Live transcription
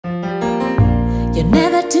You're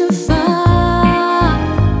never too far,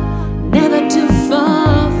 never too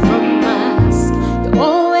far from us. You're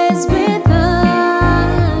always with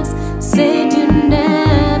us. Said you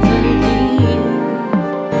never leave.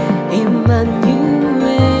 Emmanuel,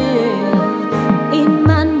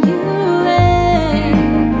 Emmanuel,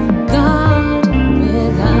 God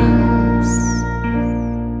with us.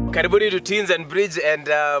 Karibuni to Teens and Bridge, and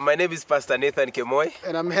my name is Pastor Nathan Kemoy.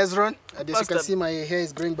 And I'm Hezzrone. As you can see, my hair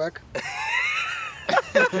is growing back.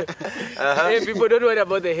 Hey, people, don't worry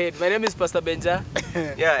about the head. My name is Pastor Benja.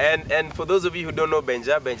 Yeah, and for those of you who don't know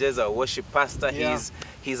Benja, Benja is a worship pastor. Yeah.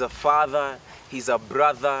 He's a father, he's a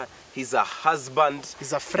brother, he's a husband,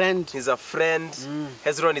 He's a friend. he's a friend.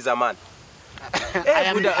 Hezzrone is a man.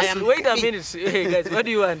 Wait a minute. Hey, guys, what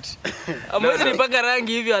do you want? I'm going to paka rangi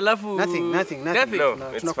hivi alafu. Nothing. No,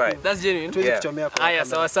 it's not fine. cool. That's genuine. Yeah. Aya,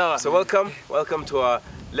 sawa sawa. So welcome to our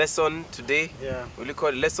lesson today. Yeah. Will you call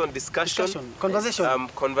it lesson discussion? Conversation.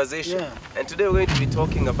 Conversation. Yeah. And today we're going to be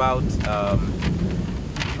talking about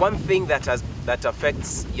one thing that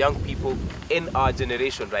affects young people in our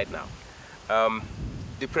generation right now.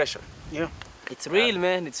 Depression. Yeah. It's real,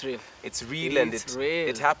 man. It's real. It's real, and It's real.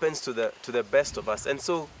 it happens to the best of us. And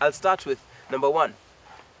so I'll start with number one.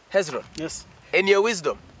 Hezzrone, Yes. in your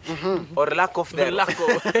wisdom or lack of them,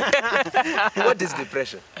 what is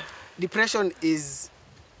depression? Depression is.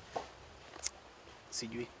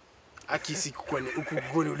 Sijui. Aki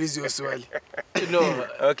sikukuuliza hiyo swali. No.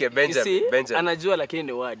 Okay, You Benja. see, Benja. anajua lakini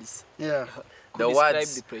the words. Yeah. The Describe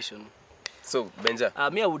words. depression. So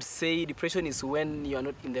Benja. Me, I would say depression is when you are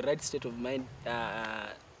not in the right state of mind,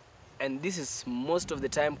 and this is most of the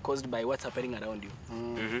time caused by what's happening around you.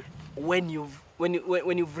 When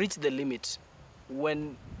you've reached the limit,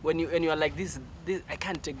 when you are like this, I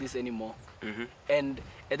can't take this anymore. And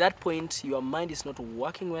at that point, your mind is not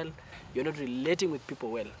working well. You're not relating with people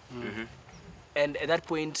well. And at that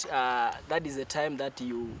point, that is the time that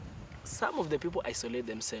some of the people isolate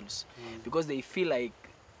themselves because they feel like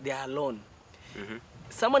they are alone.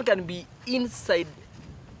 Someone can be inside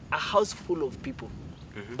a house full of people,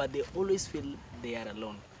 but they always feel they are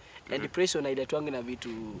alone. And depression, it's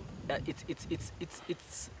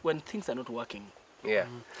when things are not working. Yeah.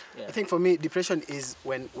 Yeah. I think for me, depression is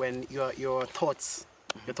when your thoughts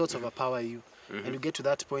overpower you, and you get to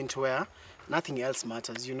that point where nothing else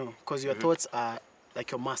matters, because your thoughts are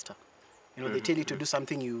like your master. They tell you to do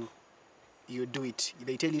something, you do it.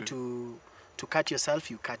 They tell you to cut yourself,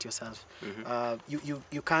 you cut yourself.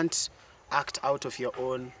 You can't act out of your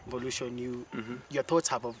own volition. Your thoughts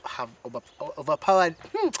have overpowered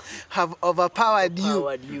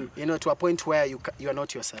you. To a point where you are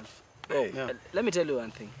not yourself. Hey. Yeah. Let me tell you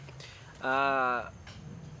one thing.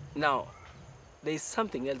 Now, there is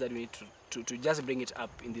something else that we need to just bring it up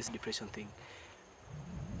in this depression thing.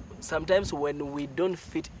 Sometimes when we don't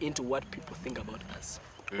fit into what people think about us,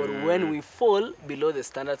 or when we fall below the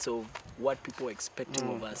standards of what people are expecting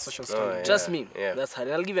of us. Social standard. Trust me, Yeah. that's hard.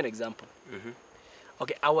 I'll give you an example.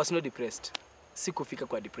 Okay, I was not depressed. Sikufika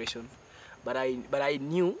kwa depression. But I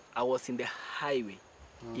knew I was in the highway.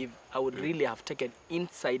 If I would really have taken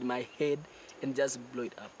inside my head and just blow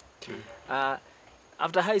it up.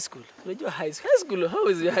 After high school, high school, how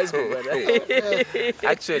is your high school, brother?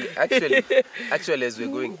 Actually, as we're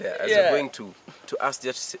going there, we're going to us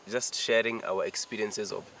just sharing our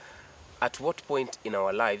experiences of at what point in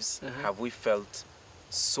our lives have we felt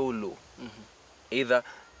so low, either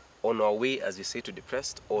on our way, as we say, to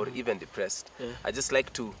depressed or even depressed. I just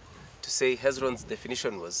like to say Hezzrone's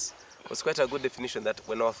definition was quite a good definition, that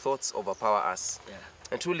when our thoughts overpower us.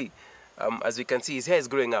 And truly, as we can see, his hair is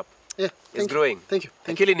growing up. Yeah, It's growing. Thank you.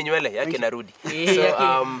 Akili ni nywele yake narudi.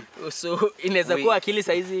 So inaweza kuwa akili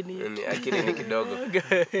saizi ni Akili ni kidogo.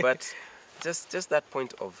 But just that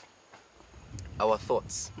point of our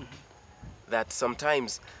thoughts, that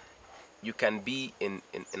sometimes you can be in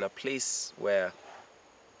a place where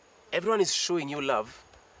everyone is showing you love,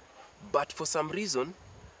 but for some reason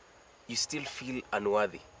you still feel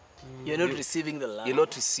unworthy. You're not receiving the love. You're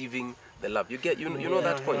not receiving the love. You know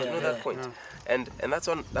that point. You know that point. And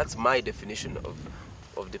that's my definition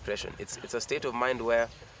of depression. It's a state of mind where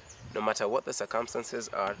no matter what the circumstances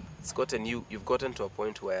are, you've gotten to a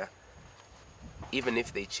point where even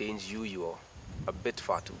if they change you're a bit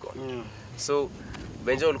far too gone. So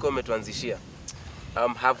Benja ulikuwa umetuanzishia.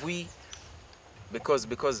 Have we, because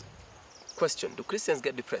question, do Christians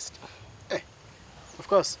get depressed? Of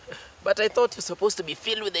course. But I thought you're supposed to be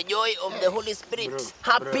filled with the joy of the Holy Spirit.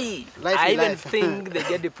 Happy. Life I is even life. think they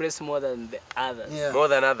get depressed more than the others. Yeah. More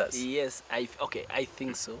than others? Yes, I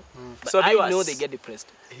think so. But So I viewers- know they get depressed.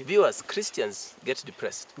 Viewers, Christians get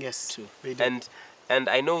depressed. Yes. True. They do. And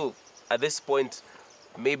I know at this point,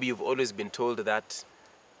 maybe you've always been told that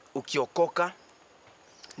ukiokoka,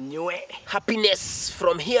 Nywe. happiness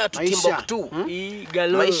from here to Maisha. Timbuktu.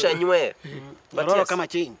 Galo. Maisha nywe. But Nyororo yes, kama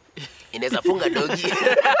chain. inaweza funga dogi.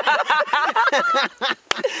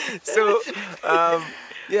 So,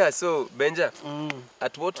 yeah, so Benja,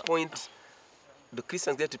 at what point do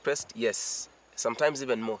Christians get depressed? Yes, sometimes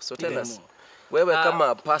even more. So tell Even us, more. wewe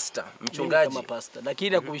kama pastor, Mimi mchungaji. kama pastor. Lakini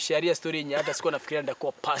nakusharia story yenye hata sikuwa nafikiria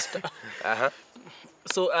nitakuwa pastor.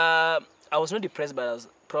 So I was not depressed, but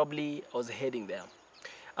I was heading there.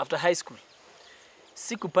 After high school,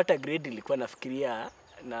 sikupata grade nilikuwa nafikiria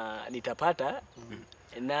na nitapata.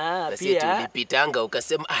 Na pia Ulipitanga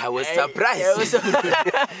ukasema I was surprised.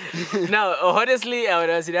 Now, honestly, when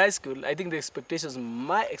I was in high school, I think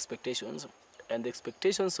my expectations and the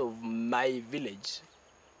expectations of my village.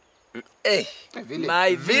 Hey,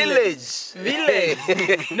 My village.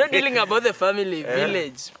 Not dealing about the family,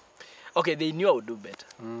 village. Okay, they knew I would do better.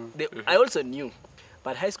 I also knew.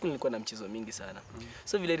 But high school nilikuwa na mchezo mingi sana.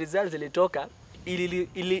 So vile results zilitoka,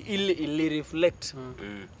 ili reflect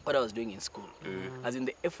what I was doing in school. As in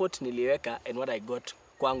the effort niliweka and what I got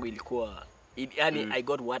kwangu ilikuwa, I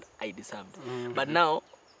got what I deserved. But now,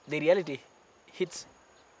 the reality hits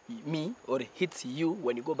me or hits you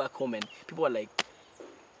when you go back home and people are like,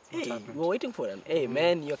 hey, we were waiting for them. Hey,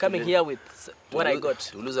 man, you're coming here with what I got.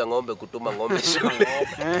 Tuluza ng'ombe kutuma ng'ombe shule.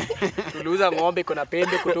 Tuluza ng'ombe kuna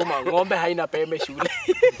pembe kutuma ng'ombe haina pembe shule.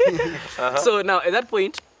 So now at that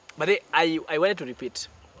point, but I wanted to repeat,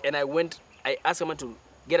 and I asked someone to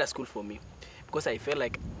get a school for me because I felt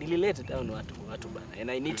like nililete down watu bana,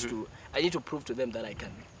 and I need to prove to them that I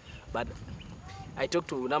can. But I talked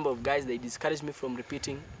to a number of guys, they discouraged me from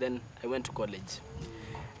repeating. Then I went to college.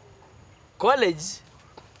 College,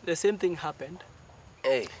 the same thing happened.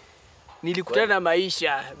 Hey, Nilikutana na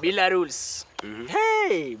maisha bila rules.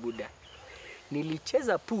 Hey, Buddha.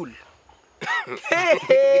 Nilicheza pool.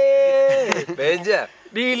 Hey. Benja.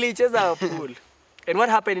 Nilicheza pool. And what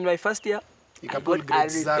happened in my first year? Ikapull I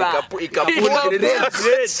grades got zako. a Ikapull grades.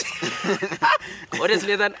 grades.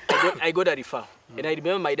 Honestly, then I got a refer. And I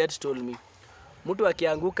remember my dad told me, mtu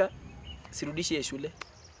akianguka sirudishe shule.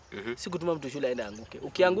 Sikutuma mtu shule aende anguke.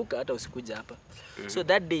 Ukianguka hata usikuja hapa. So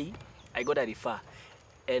that day I got a refer.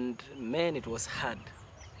 And man, it was hard.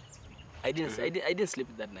 I didn't sleep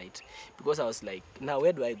that night because I was like, now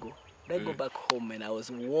where do I go? Do I go back home? And I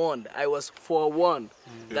was warned. I was forewarned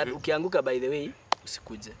that ukianguka, by the way,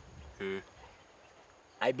 usikuje.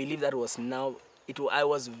 I believe that was now. I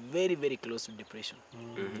was very, very close to depression.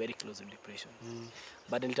 Very close to depression.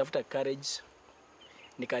 But nilitafuta courage.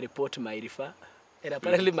 Nika report my refer. And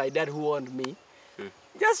apparently my dad, who warned me,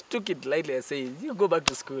 just took it lightly and said, you go back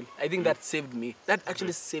to school. I think that saved me. That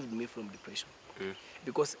actually saved me from depression.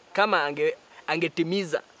 Because kama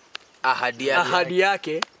angetimiza ahadi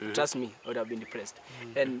yake, trust me, I would have been depressed.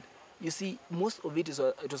 And you see, most of it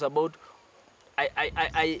was about,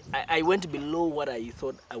 I went below what I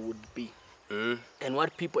thought I would be. And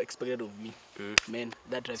what people expected of me. Man,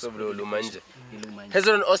 that drives me.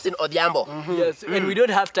 Hezzrone Austin Odhiambo. Yes, and we don't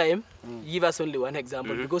have time. Give us only one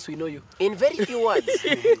example because we know you. In very few words.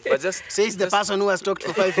 But just Says the person who has talked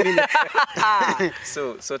for 5 minutes.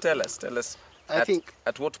 so tell us. I think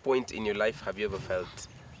at what point in your life have you ever felt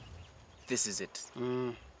this is it?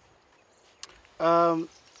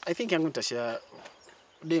 I think yangu nitashare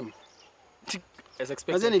dem. As Maze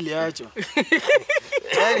expected. niliachwa.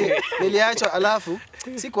 Yaani niliachwa alafu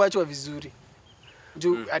sikuachwa vizuri.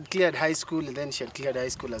 I'd cleared high school and then she had cleared high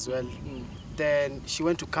school as well. Then she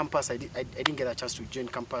went to campus. I didn't get a chance to join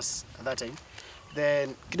campus at that time.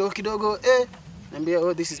 Then kidogo niambia,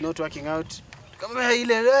 oh, this is not working out. Come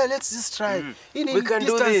here, let's just try. We can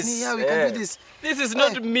do this. Yeah, we can do this. This is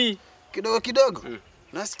not me. Kidogo.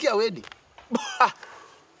 Nasikia wedi.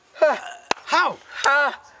 How?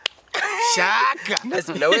 Shaka.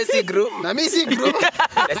 Na wewe si group. Na mimi si group.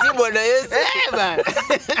 Na si bwana Yesu. Man.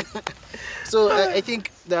 So I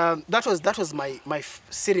think that was my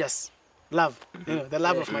serious love, you know, the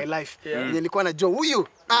love of my life. Nilikuwa najua huyu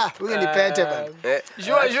ni pete bana.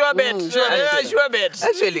 Sure bet.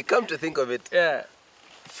 Actually, come to think of it, Yeah.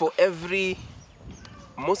 for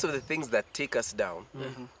most of the things that take us down,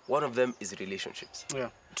 one of them is relationships. Yeah.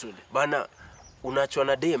 Truly. Bana, unachwa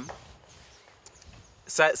na dem.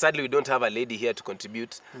 Sadly, we don't have a lady here to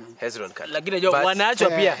contribute. Hezzrone can. Lakini wanaachwa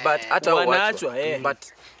pia. But hata wanaachwa.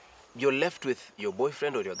 But you're left with your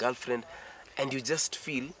boyfriend or your girlfriend, and you just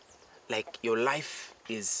feel like your life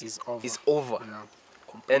is over. Yeah.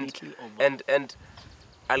 Completely over. And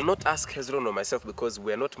I'll not ask Hezzrone or myself because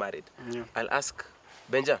we are not married. Yeah. I'll ask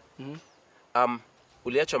Benja.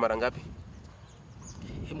 Uliachwa mara ngapi?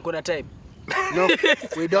 Mko na time? No,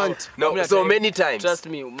 we don't. No, Hamna so time. many times. Trust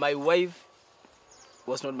me, my wife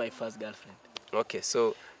was not my first girlfriend. Okay,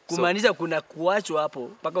 so Kumaanisha kuna kuachwa hapo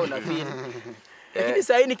mpaka una feel. Lakini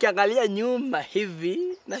sasa nikiangalia nyuma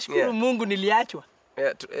hivi, nashukuru Yeah. Mungu niliachwa.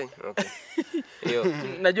 yeah, okay. Hiyo.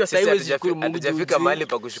 Najua sasa hivi shukuru Mungu. Hatujafika mahali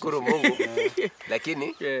pa kushukuru Mungu.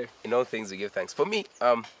 Lakini Yeah. in all things we give thanks. For me,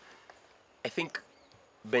 I think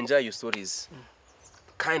Benja, your story is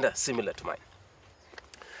kind of similar to mine.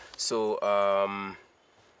 So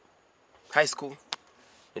high school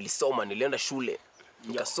nilisoma, nilienda shule,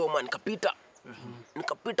 nikasoma, nikapita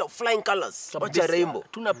flying colors, wacha rainbow.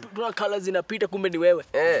 Tuna colors inapita kumbe ni wewe.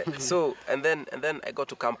 So and then I got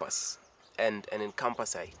to campus, and in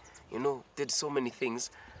campus I did so many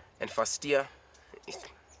things, and first year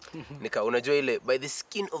unajua ile by the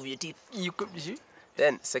skin of your teeth.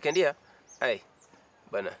 Then second year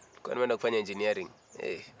bana kwa nimeenda kufanya engineering.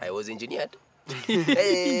 I was engineered.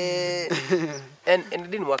 And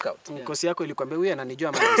it didn't work out. Kosi yako ilikwambia huyu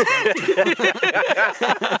ananijua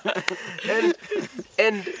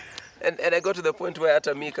and I got to the point where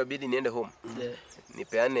hata mimi kabidi niende home. Yeah.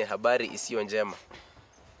 Nipeane habari isiyo njema.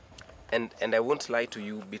 And I won't lie to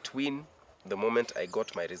you, between the moment I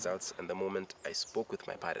got my results and the moment I spoke with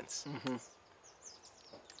my parents,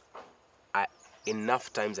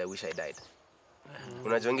 enough times I wish I died.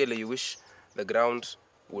 Unajongele, you wish the ground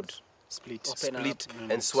would split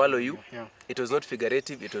and swallow you. Yeah. It was not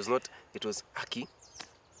figurative, it was haki.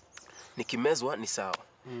 Nikimezwa ni sawa.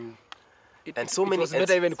 And so many, it was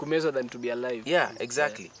better even kumezwa than to be alive. Yeah,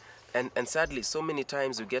 exactly. Yeah. And sadly, so many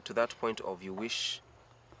times you get to that point of you wish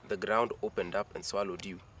the ground opened up and swallowed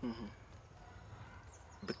you.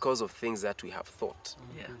 Because of things that we have thought.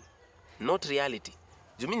 Yeah. Not reality.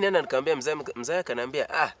 Jumi nena nikamwambia mzee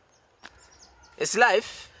akaniambia, it's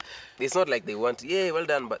life. It's not like they want, yeah, well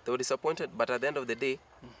done, but they were disappointed. But at the end of the day,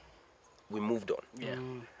 we moved on. Yeah.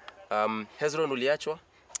 Hezzrone uliachwa,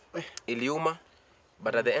 iliuma,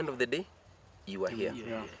 but at the end of the day, you are here.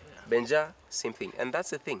 Yeah. Benja, same thing. And that's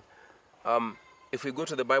the thing. If we go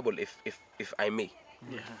to the Bible, if I may.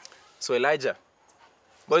 Yeah. So Elijah,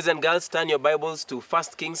 boys and girls, turn your Bibles to 1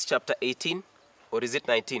 Kings chapter 18, or is it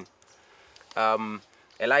 19?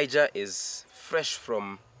 Elijah is fresh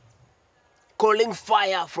from calling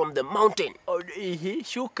fire from the mountain. Oh,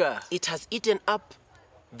 shuka. It has eaten up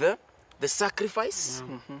the sacrifice,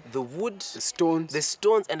 the wood, the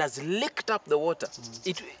stones, and has licked up the water.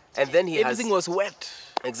 And then everything was wet.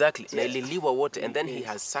 Exactly. Yeah. Water, and then he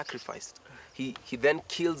has sacrificed. He then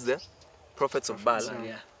kills the prophets of Baal.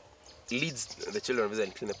 Yeah. Leads the children of Israel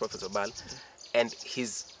to kill the prophets of Baal. And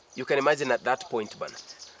you can imagine at that point,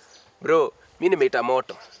 bro, mimi nimeita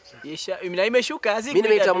moto. Imeshuka. Mimi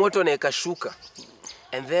nimeita moto na ikashuka.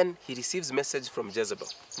 And then he receives message from Jezebel.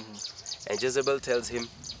 And Jezebel tells him,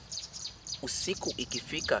 usiku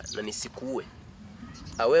ikifika na nisikuue.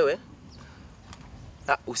 Awewe,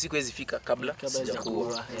 usiku ezifika kabla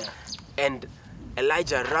sijakuua. Yeah. And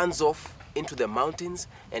Elijah runs off into the mountains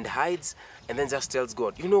and hides, and then just tells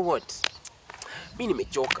God, you know what? Mimi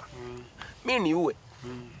nimechoka. Mimi niue.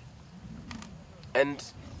 And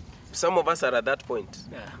some of us are at that point.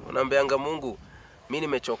 Unaambianga Mungu, mimi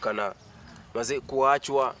nimechoka na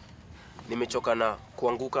kuachwa, nimechoka na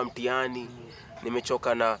kuanguka mtihani,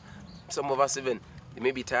 nimechoka na, some of us even, they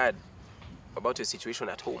may be tired about your situation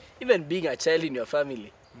at home. Even being a child in your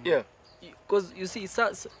family. Yeah. Because you see,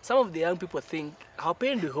 some of the young people think,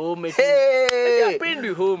 hapendi home. Hey!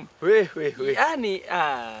 Hapendi home. We. Yani,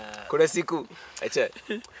 kuna siku, acha,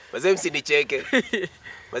 mazee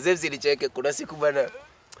msinicheke, kuna siku bana,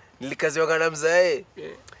 nilikaziwa na mzae,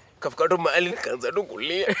 kafika tu mahali nikaanza tu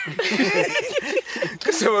kulia.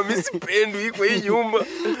 Kasema mimi sipendi kwa hii nyumba.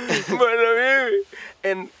 Bana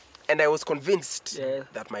mimi. And I was convinced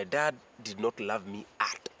that my dad did not love me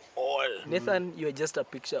at all. Nathan, you are just a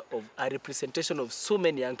picture of a representation of so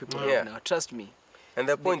many young people right now. Trust me. And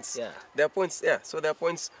there are points. So there are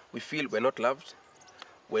points we feel we're not loved.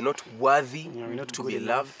 We're not worthy to be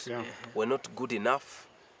loved. Yeah. We're not good enough.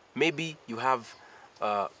 Maybe you have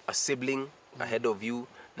a sibling ahead of you.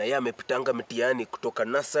 Na yeye amepitanga mtihani kutoka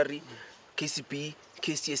nursery, KCPE,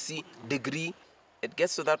 KCSE, degree. It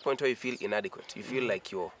gets to that point where you feel inadequate. You feel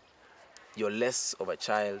like you're less of a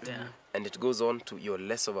child, and it goes on to you're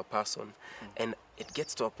less of a person, and it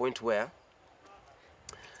gets to a point where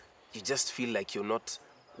you just feel like you're not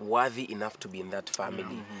worthy enough to be in that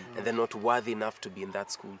family, and then not worthy enough to be in that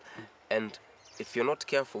school. And if you're not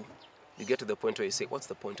careful, you get to the point where you say, what's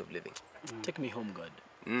the point of living? Take me home, God.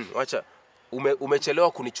 Wacha,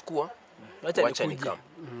 umechelewa kunichukua, wacha nikam.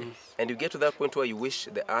 And you get to that point where you wish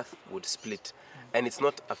the earth would split. And it's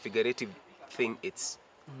not a figurative thing, it's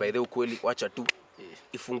by the ukweli wacha tu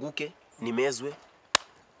ifunguke nimezwe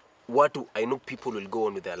watu. I know people will go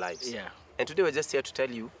on with their lives. Yeah. And today we're just here to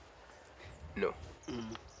tell you, no,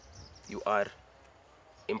 you are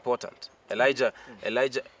important. Elijah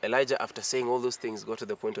after saying all those things got to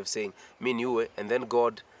the point of saying me knew it, and then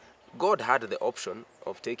God had the option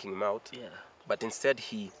of taking him out. Yeah. But instead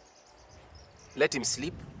he let him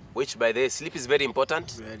sleep, which by the way, sleep is very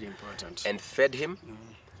important. Very important. And fed him.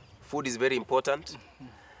 Food is very important.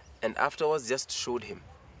 And afterwards just showed him,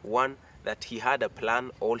 one, that he had a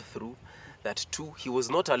plan all through, that two, he was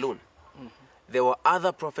not alone. There were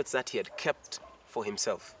other prophets that he had kept for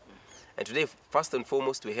himself. And today, first and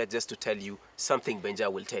foremost, we're here just to tell you something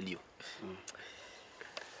Benja will tell you.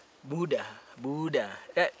 Buddha. Buddha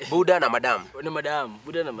na madam.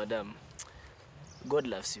 Buddha na madam. God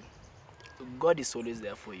loves you. God is always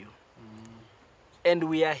there for you. And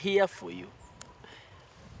we are here for you.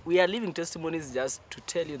 We are living testimonies just to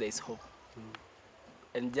tell you there is hope.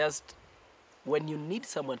 And just when you need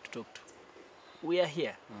someone to talk to, we are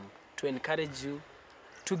here to encourage you,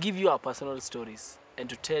 to give you our personal stories, and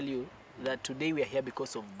to tell you that today we are here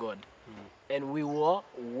because of God. And we were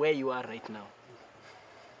where you are right now.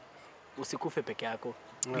 Usikufe peke yako.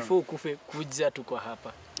 Before ukufe kuja tuko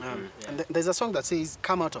hapa. And there's a song that says,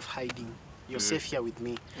 come out of hiding. You're safe here with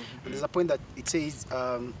me. And there's a point that it says,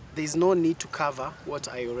 there's no need to cover what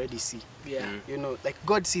I already see. Yeah. You know, like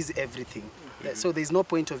God sees everything. So there's no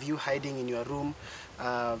point of you hiding in your room,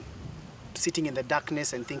 sitting in the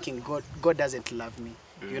darkness and thinking, God doesn't love me.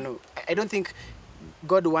 You know, I don't think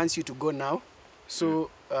God wants you to go now.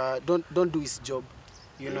 So don't do his job.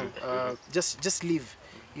 You know, just live.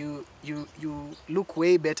 You look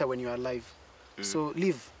way better when you're alive. So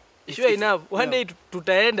live. Sure enough, one day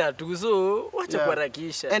tutaenda tu, so wacha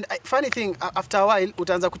kuharakisha. And funny thing, after a while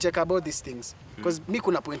utaanza kucheka about these things, because mi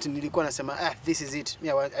kuna point nilikuwa nasema this is it,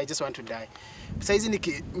 I just want to die. Saizi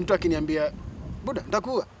mtu akiniambia Buddha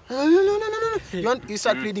ndakuwa, no. You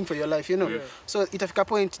start pleading for your life, you know. So itafika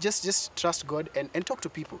point, just trust God and talk to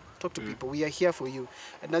people. People. We are here for you.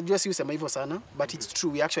 And najua si usema hivyo sana, but it's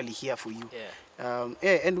true, we're actually here for you.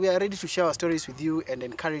 And we are ready to share our stories with you and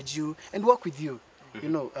encourage you and work with you. You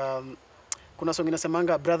know, kuna song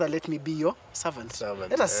inasemanga, brother, let me be your servant.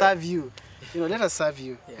 Let us serve you. You know, let us serve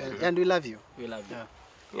you. And we love you. We love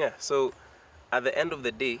you. Yeah, so at the end of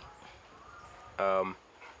the day,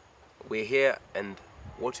 we're here, and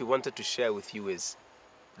what we wanted to share with you is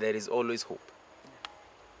there is always hope.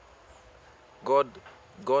 God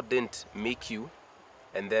didn't make you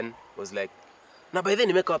and then was like, na by then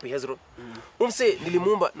you make up Hezzrone. Umse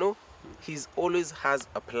nilimuumba. No, he's always has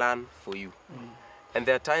a plan for you. And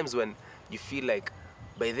there are times when you feel like,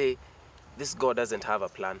 by the this God doesn't have a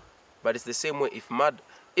plan. But it's the same way if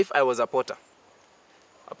I was a potter,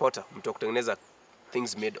 mtakutengeneza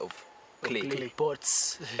things made of clay.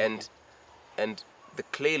 Pots. And the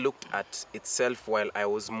clay looked at itself while I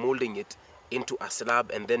was molding it into a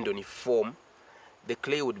slab, and then when you form, the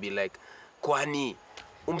clay would be like, kwani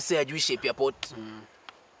umse ajui shape ya pot.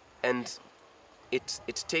 And it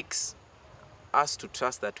takes us to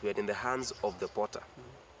trust that we are in the hands of the potter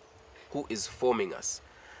who is forming us.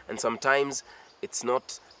 And sometimes it's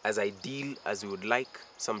not as ideal as we would like.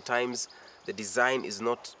 Sometimes the design is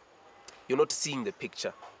not, you're not seeing the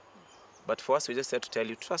picture. But for us, we just have to tell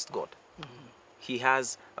you, trust God. He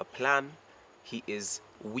has a plan. He is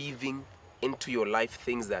weaving into your life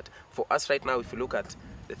things that, for us right now, if you look at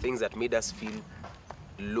the things that made us feel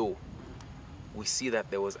low, we see that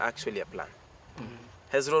there was actually a plan.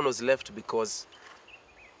 Hezzrone was left because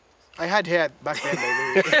I had hair back then, by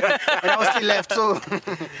the way. And I was still left, so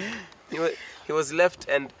he was left,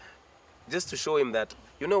 and just to show him that,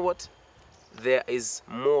 you know what, there is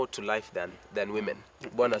more to life than women.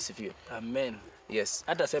 Bwana asifiwe. Amen. Yes.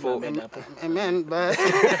 Hata sema amen hapo. amen, but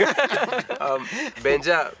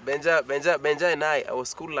Benja and our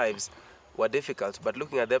school lives were difficult, but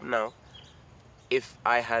looking at them now, if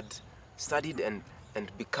I had studied and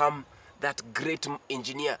become that great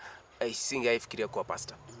engineer, I think I kuwa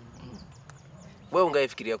pastor. Wewe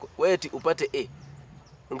ungaifikiria wewe upate A.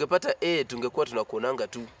 Ungepata A, tungekuwa tunakuonanga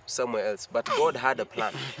tu somewhere else, but God had a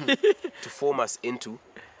plan to form us into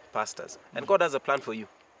pastors. And God has a plan for you.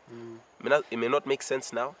 It may not make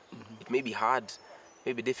sense now. It may be hard,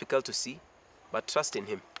 may be difficult to see, but trust in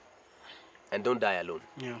him. And don't die alone.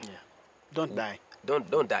 Don't die.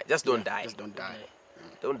 Don't die. Just don't die. Just don't die.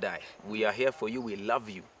 Don't die. We are here for you. We love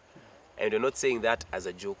you. And we're not saying that as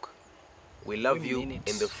a joke. We love you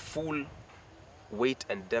in the full weight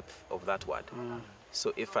and depth of that word.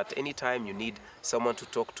 So if at any time you need someone to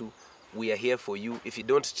talk to, we are here for you. If you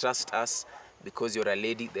don't trust us because you're a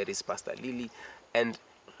lady, there is Pastor Lily. And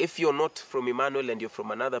if you're not from Emmanuel and you're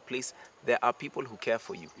from another place, there are people who care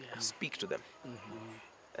for you. Speak to them.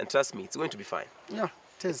 And trust me, it's going to be fine. Yeah,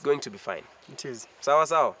 it is. It's going to be fine. It is. Sawa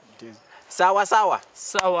sawa. It is. Sawa sawa.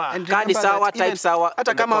 Sawa. And Kani remember sawa, that type even sawa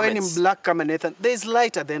hata in the kama wewe ni comments. black kama Nathan, there is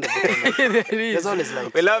light at the end of the tunnel. There's always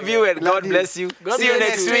light. We love you and Love God you. bless you. God See you bless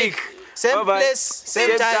next you. week. Same Bye-bye. place,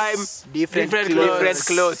 same time, different Different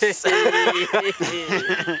clothes.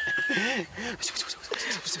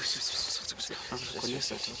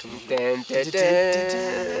 Dun, dun, dun.